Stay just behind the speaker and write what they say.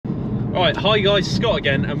Alright, hi guys, Scott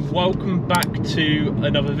again, and welcome back to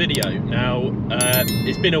another video. Now,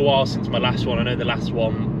 it's been a while since my last one. I know the last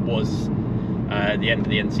one was the end of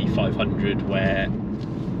the NC500, where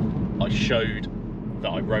I showed that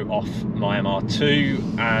I wrote off my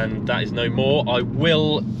MR2, and that is no more. I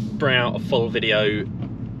will bring out a full video,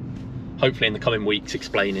 hopefully in the coming weeks,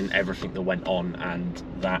 explaining everything that went on and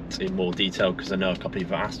that in more detail, because I know a couple of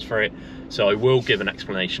you have asked for it. So I will give an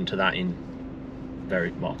explanation to that in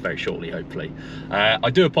very shortly, hopefully. I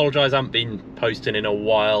do apologise, I haven't been posting in a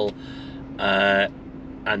while, and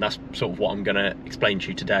that's sort of what I'm going to explain to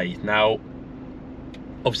you today. Now,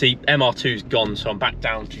 obviously MR2's gone, so I'm back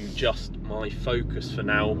down to just my Focus for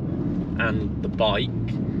now and the bike,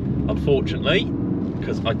 unfortunately,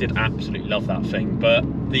 because I did absolutely love that thing. But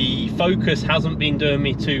the Focus hasn't been doing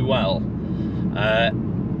me too well.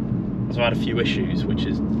 So I've had a few issues, which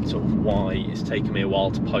is sort of why it's taken me a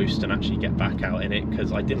while to post and actually get back out in it,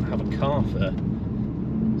 because I didn't have a car for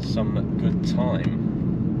some good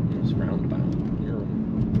time. It's roundabout.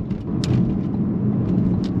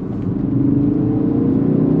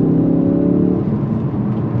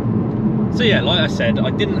 So yeah, like I said, I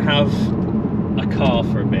didn't have a car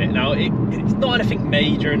for a bit. Now it's not anything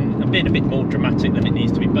major, and I've been a bit more dramatic than it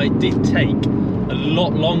needs to be, but it did take a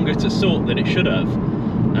lot longer to sort than it should have.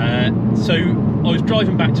 So I was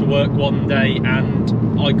driving back to work one day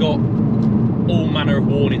and I got all manner of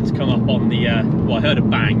warnings come up on the, well, I heard a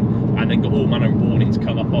bang and then got all manner of warnings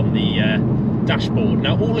come up on the dashboard.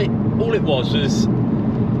 Now all it was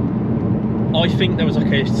I think there was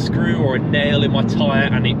like a screw or a nail in my tyre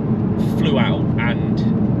and it flew out,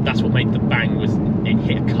 and that's what made the bang. Was it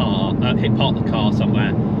hit a car, hit part of the car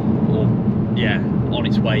somewhere, or yeah, on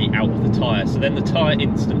its way out of the tyre. So then the tyre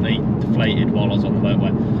instantly deflated while I was on the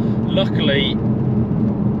motorway. Luckily,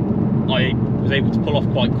 I was able to pull off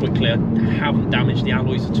quite quickly. I haven't damaged the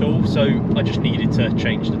alloys at all, so I just needed to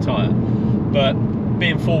change the tyre. But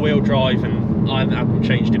being four-wheel drive and I haven't had them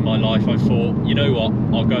changed in my life, I thought, you know what,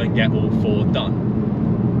 I'll go and get all four done.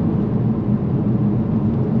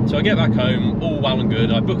 So I get back home, all well and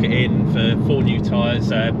good. I book it in for 4 new tyres,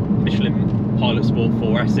 Michelin Pilot Sport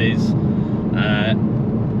 4S's.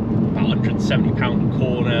 About £170 a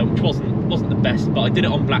corner, which wasn't the best, but I did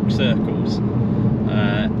it on black circles,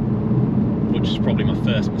 which is probably my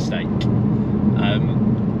first mistake.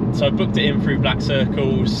 So I booked it in through black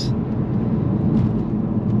circles,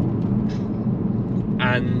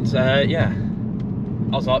 and yeah,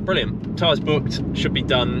 I was like, brilliant, tyres booked, should be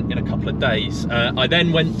done in a couple of days. I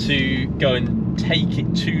then went to go and take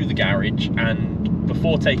it to the garage, and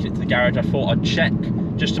before taking it to the garage I thought I'd check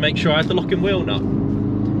just to make sure I had the locking wheel nut.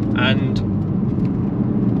 And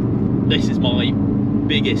this is my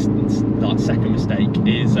biggest, like, second mistake,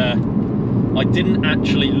 is I didn't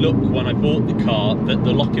actually look when I bought the car that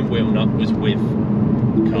the locking wheel nut was with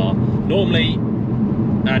the car. Normally,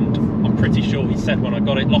 and I'm pretty sure he said when I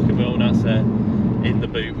got it, locking wheel nuts are in the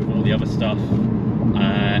boot with all the other stuff,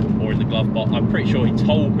 or in the glove box. I'm pretty sure he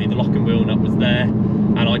told me the locking wheel nut was there,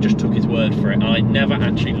 and I just took his word for it, and I never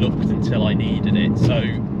actually looked until I needed it. So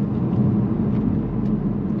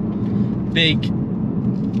big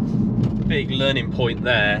learning point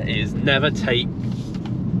there is never take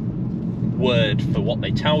word for what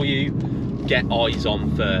they tell you, get eyes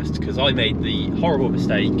on first, because I made the horrible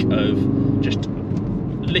mistake of just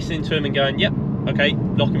listening to him and going, yep, okay,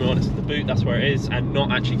 locking wheel nuts in the boot, that's where it is, and not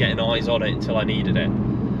actually getting eyes on it until I needed it.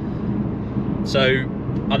 So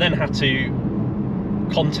I then had to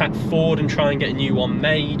contact Ford and try and get a new one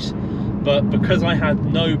made, but because I had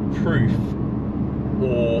no proof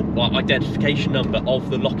or like identification number of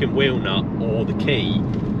the locking wheel nut or the key,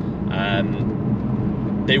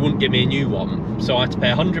 they wouldn't give me a new one. So I had to pay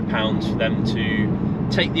 £100 for them to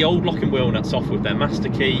take the old locking wheel nuts off with their master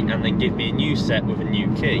key and then give me a new set with a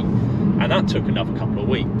new key, and that took another couple of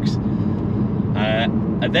weeks.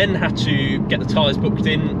 I then had to get the tyres booked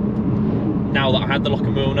in now that I had the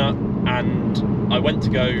locking wheel nut, and I went to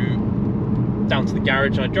go down to the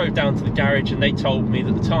garage, and I drove down to the garage and they told me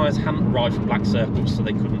that the tyres hadn't arrived from black circles, so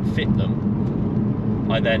they couldn't fit them.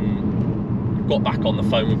 I then got back on the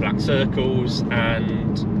phone with black circles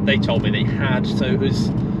and they told me they had, so it was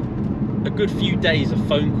a good few days of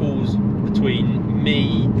phone calls between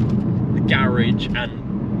me, the garage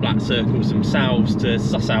and black circles themselves to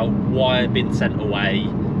suss out why I'd been sent away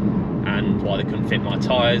and why they couldn't fit my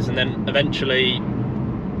tyres. And then eventually,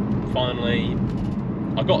 finally,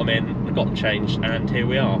 I got them in, I got them changed, and here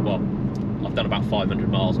we are. Well, I've done about 500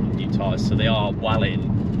 miles on the new tyres, so they are well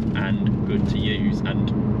in and good to use.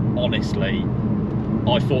 And honestly,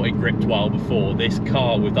 I thought it gripped well before. This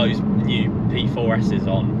car with those new P4S's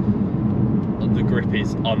on, the grip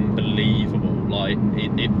is unbelievable. Like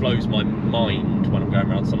it blows my mind when I'm going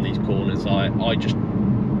around some of these corners. I just,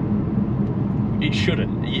 it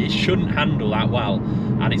shouldn't handle that well,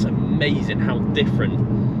 and it's amazing how different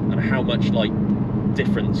and how much like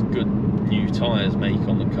difference good new tyres make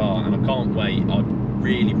on the car. And I can't wait. I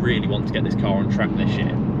really want to get this car on track this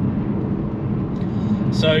year.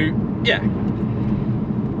 So yeah,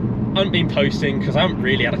 I haven't been posting because I haven't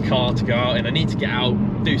really had a car to go out in. I need to get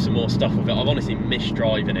out, do some more stuff with it. I've honestly missed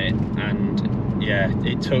driving it, and yeah,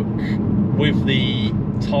 it took, with the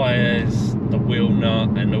tyres, the wheel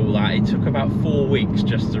nut and all that, it took about 4 weeks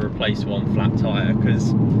just to replace one flat tyre, because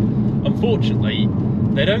unfortunately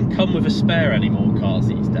they don't come with a spare anymore, cars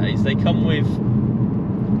these days. They come with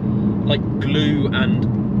like glue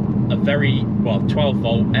and a very, well, 12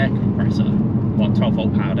 volt air compressor, well, 12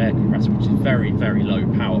 volt powered air compressor, which is very low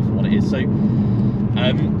power for what it is. So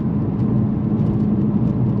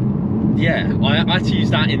yeah, I had to use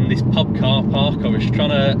that in this pub car park. I was trying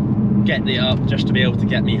to get it up just to be able to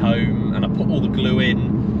get me home, and I put all the glue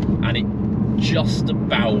in, and it just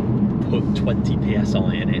about put 20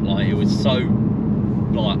 psi in it. Like, it was so,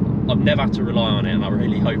 like, I've never had to rely on it, and I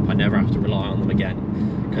really hope I never have to rely on them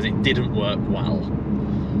again, because it didn't work well.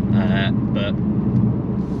 But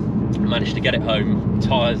I managed to get it home,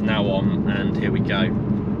 tyres now on, and here we go.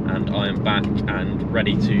 And I am back and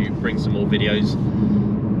ready to bring some more videos.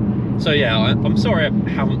 So yeah, I'm sorry I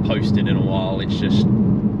haven't posted in a while. It's just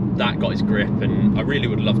that got its grip, and I really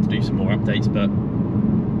would love to do some more updates, but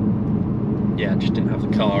yeah, I just didn't have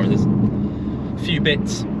the car. There's a few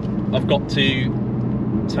bits I've got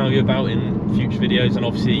to tell you about in future videos, and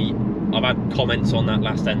obviously I've had comments on that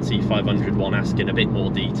last NC500 one asking a bit more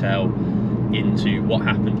detail into what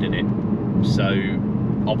happened in it, so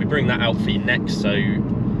I'll be bringing that out for you next. So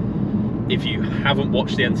if you haven't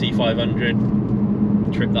watched the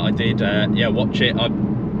NC500 trip that I did, yeah, watch it. I'd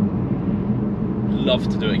love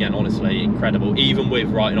to do it again, honestly. Incredible. Even with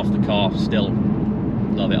writing off the car, still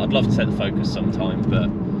love it. I'd love to take the Focus sometime, but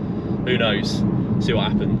who knows, see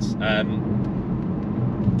what happens.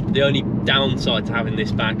 The only downside to having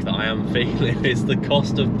this back that I am feeling is the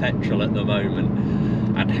cost of petrol at the moment,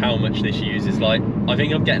 and how much this uses. Like, I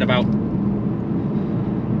think I'm getting about,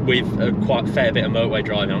 with a quite fair bit of motorway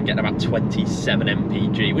driving, I'm getting about 27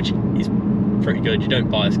 mpg, which is pretty good. You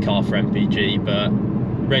don't buy this car for mpg, but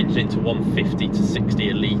ranged into 150 to 60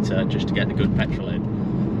 a litre just to get the good petrol in.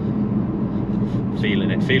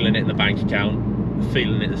 Feeling it in the bank account,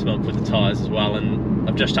 feeling it this month with the tyres as well. And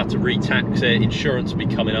I've just had to re-tax it. Insurance will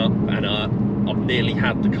be coming up, and I've nearly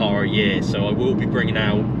had the car a year, so I will be bringing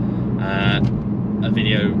out a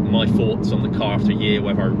video, my thoughts on the car after a year,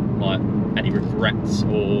 whether like any regrets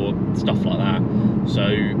or stuff like that. So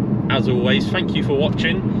as always, thank you for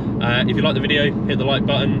watching. If you like the video, hit the like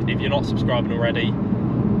button. If you're not subscribing already,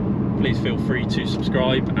 please feel free to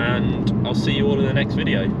subscribe, and I'll see you all in the next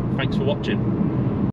video. Thanks for watching.